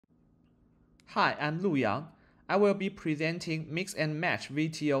Hi, I'm Lu Yang. I will be presenting Mix and Match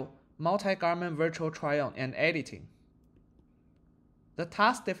VTO, Multi-Garment Virtual Try-On and Editing. The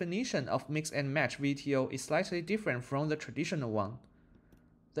task definition of Mix and Match VTO is slightly different from the traditional one.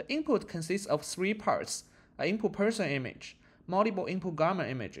 The input consists of three parts: an input person image, multiple input garment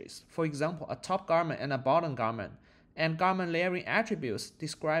images, for example, a top garment and a bottom garment, and garment layering attributes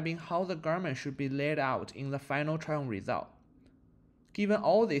describing how the garment should be laid out in the final try-on result. Given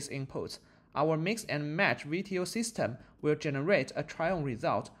all these inputs, our Mix and Match VTO system will generate a try-on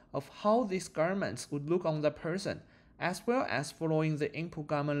result of how these garments would look on the person, as well as following the input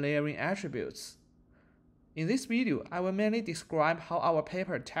garment layering attributes. In this video, I will mainly describe how our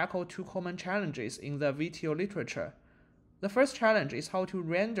paper tackled two common challenges in the VTO literature. The first challenge is how to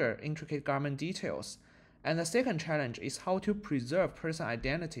render intricate garment details, and the second challenge is how to preserve person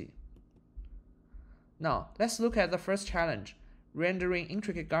identity. Now, let's look at the first challenge, rendering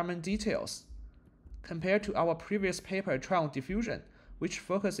intricate garment details. Compared to our previous paper try-on diffusion, which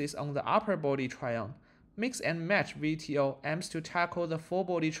focuses on the upper body try-on, Mix and Match VTO aims to tackle the full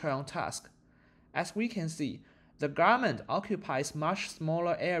body try-on task. As we can see, the garment occupies much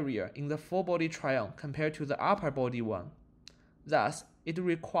smaller area in the full body try-on compared to the upper body one. Thus, it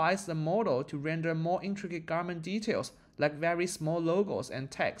requires the model to render more intricate garment details like very small logos and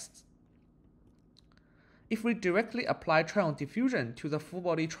texts. If we directly apply try-on diffusion to the full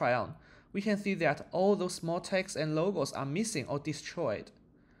body try-on, we can see that all those small texts and logos are missing or destroyed.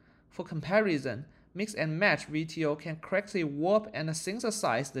 For comparison, Mix and Match VTO can correctly warp and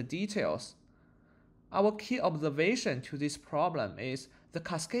synthesize the details. Our key observation to this problem is the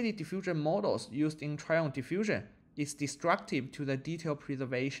cascaded diffusion models used in try-on diffusion is destructive to the detail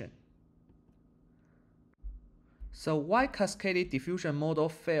preservation. So why cascaded diffusion model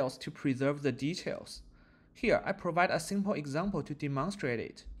fails to preserve the details? Here, I provide a simple example to demonstrate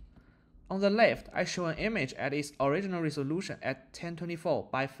it. On the left, I show an image at its original resolution at 1024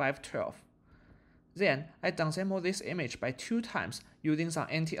 by 512. Then, I downsample this image by 2 times using some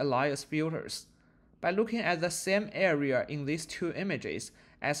anti-alias filters. By looking at the same area in these two images,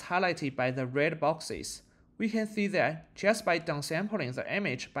 as highlighted by the red boxes, we can see that just by downsampling the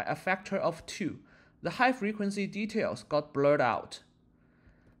image by a factor of 2, the high-frequency details got blurred out.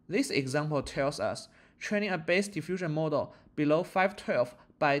 This example tells us training a base diffusion model below 512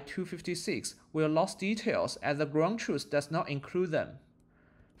 by 256 will lose details as the ground truth does not include them.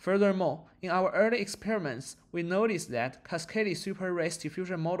 Furthermore, in our early experiments, we noticed that cascaded super race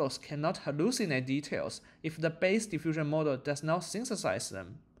diffusion models cannot hallucinate details if the base diffusion model does not synthesize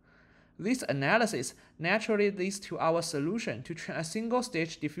them. This analysis naturally leads to our solution to train a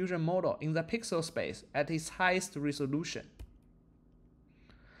single-stage diffusion model in the pixel space at its highest resolution.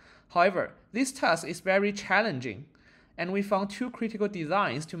 However, this task is very challenging, and we found 2 critical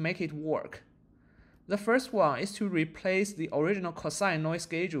designs to make it work. The first one is to replace the original cosine noise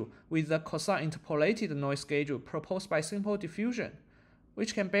schedule with the cosine interpolated noise schedule proposed by simple diffusion,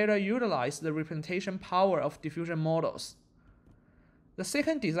 which can better utilize the representation power of diffusion models. The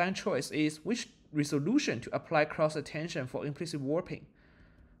second design choice is which resolution to apply cross-attention for implicit warping.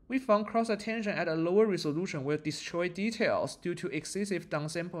 We found cross-attention at a lower resolution will destroy details due to excessive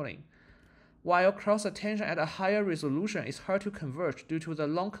downsampling, while cross-attention at a higher resolution is hard to converge due to the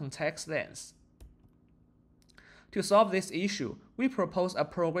long context length. To solve this issue, we propose a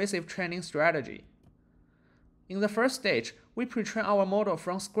progressive training strategy. In the first stage, we pre-train our model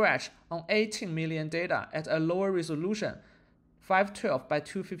from scratch on 18 million data at a lower resolution, 512 by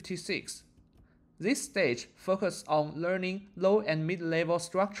 256. This stage focuses on learning low and mid-level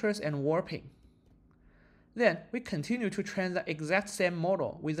structures and warping. Then, we continue to train the exact same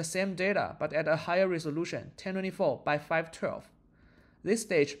model with the same data but at a higher resolution, 1024 by 512. This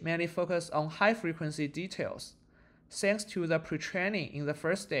stage mainly focuses on high-frequency details. Thanks to the pre-training in the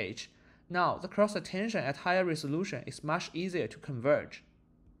first stage, now the cross-attention at higher resolution is much easier to converge.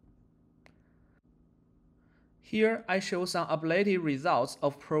 Here, I show some ablative results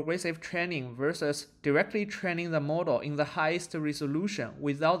of progressive training versus directly training the model in the highest resolution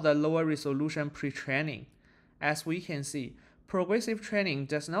without the lower resolution pre-training. As we can see, progressive training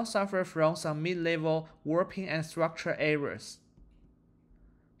does not suffer from some mid-level warping and structure errors.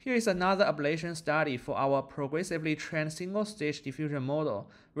 Here is another ablation study for our progressively trained single-stage diffusion model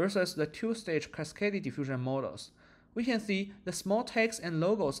versus the 2-stage cascaded diffusion models. We can see the small text and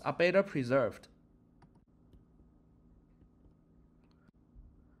logos are better preserved.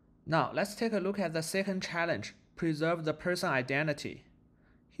 Now, let's take a look at the second challenge, preserve the person identity.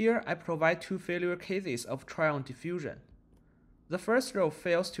 Here, I provide 2 failure cases of try-on diffusion. The first row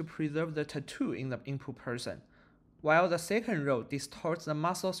fails to preserve the tattoo in the input person, while the second row distorts the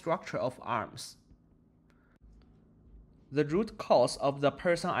muscle structure of arms. The root cause of the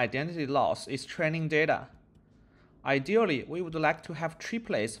person identity loss is training data. Ideally, we would like to have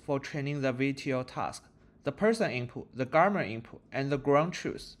triplets for training the VTO task: the person input, the garment input, and the ground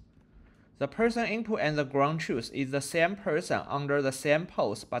truth. The person input and the ground truth is the same person under the same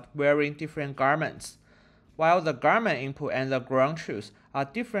pose but wearing different garments, while the garment input and the ground truth are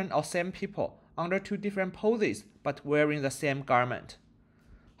different or same people under two different poses but wearing the same garment.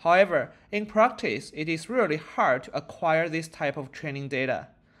 However, in practice, it is really hard to acquire this type of training data.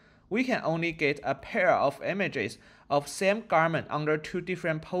 We can only get a pair of images of same garment under two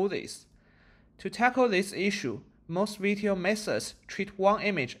different poses. To tackle this issue, most VTO methods treat one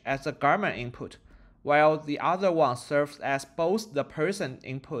image as the garment input, while the other one serves as both the person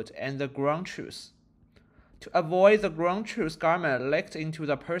input and the ground truth. To avoid the ground truth garment leaked into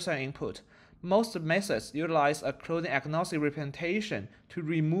the person input, most methods utilize a clothing agnostic representation to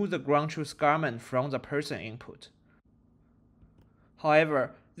remove the ground truth garment from the person input.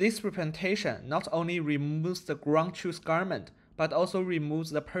 However, this representation not only removes the ground truth garment, but also removes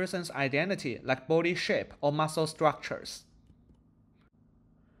the person's identity like body shape or muscle structures.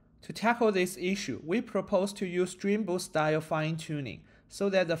 To tackle this issue, we propose to use Dreamboot style fine-tuning so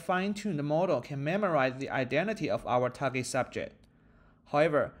that the fine-tuned model can memorize the identity of our target subject.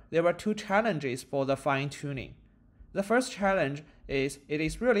 However, there are two challenges for the fine-tuning. The first challenge is it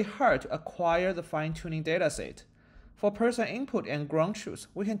is really hard to acquire the fine-tuning dataset. For person input and ground truth,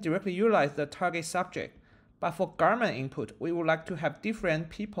 we can directly utilize the target subject. But for garment input, we would like to have different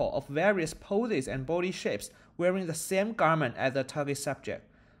people of various poses and body shapes wearing the same garment as the target subject.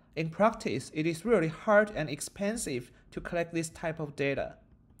 In practice, it is really hard and expensive to collect this type of data.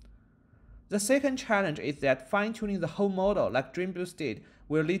 The second challenge is that fine-tuning the whole model like Dreamboot did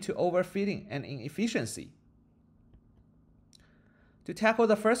will lead to overfitting and inefficiency. To tackle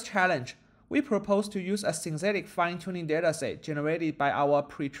the first challenge, we propose to use a synthetic fine-tuning dataset generated by our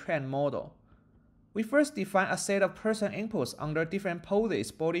pre-trained model. We first define a set of person inputs under different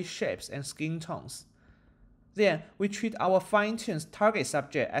poses, body shapes, and skin tones. Then, we treat our fine-tuned target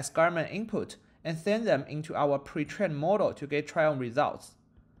subject as garment input and send them into our pre-trained model to get trial results.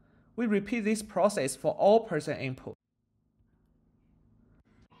 We repeat this process for all person input.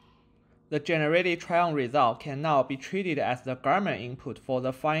 The generated trial result can now be treated as the garment input for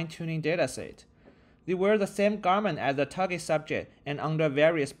the fine-tuning dataset. They wear the same garment as the target subject and under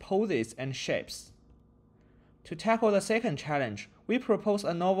various poses and shapes. To tackle the second challenge, we propose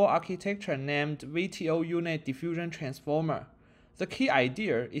a novel architecture named VTO Unit Diffusion Transformer. The key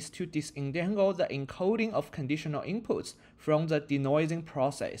idea is to disentangle the encoding of conditional inputs from the denoising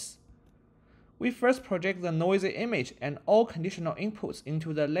process. We first project the noisy image and all conditional inputs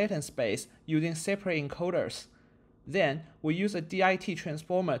into the latent space using separate encoders. Then, we use a DIT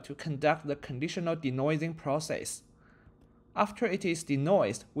transformer to conduct the conditional denoising process. After it is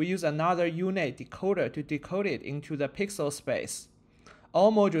denoised, we use another unit decoder to decode it into the pixel space.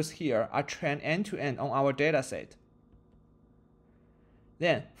 All modules here are trained end-to-end on our dataset.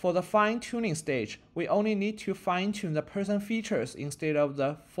 Then, for the fine-tuning stage, we only need to fine-tune the person features instead of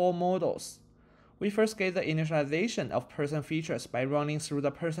the full models. We first get the initialization of person features by running through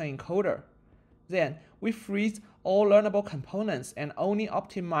the person encoder. Then, we freeze all learnable components and only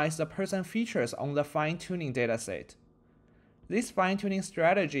optimize the person features on the fine-tuning dataset. This fine-tuning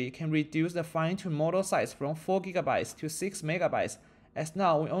strategy can reduce the fine-tuned model size from 4 GB to 6 MB, as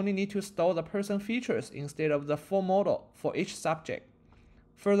now we only need to store the person features instead of the full model for each subject.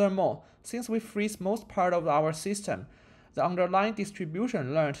 Furthermore, since we freeze most part of our system, the underlying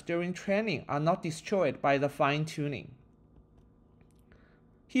distribution learned during training are not destroyed by the fine-tuning.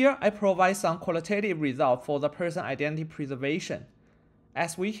 Here, I provide some qualitative results for the person identity preservation.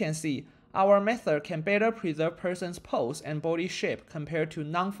 As we can see, our method can better preserve person's pose and body shape compared to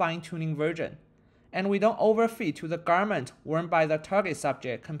non-fine-tuning version, and we don't overfit to the garment worn by the target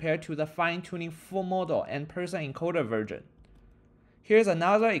subject compared to the fine-tuning full model and person encoder version. Here's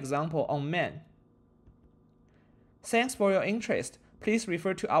another example on men. Thanks for your interest. Please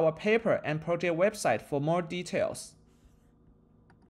refer to our paper and project website for more details.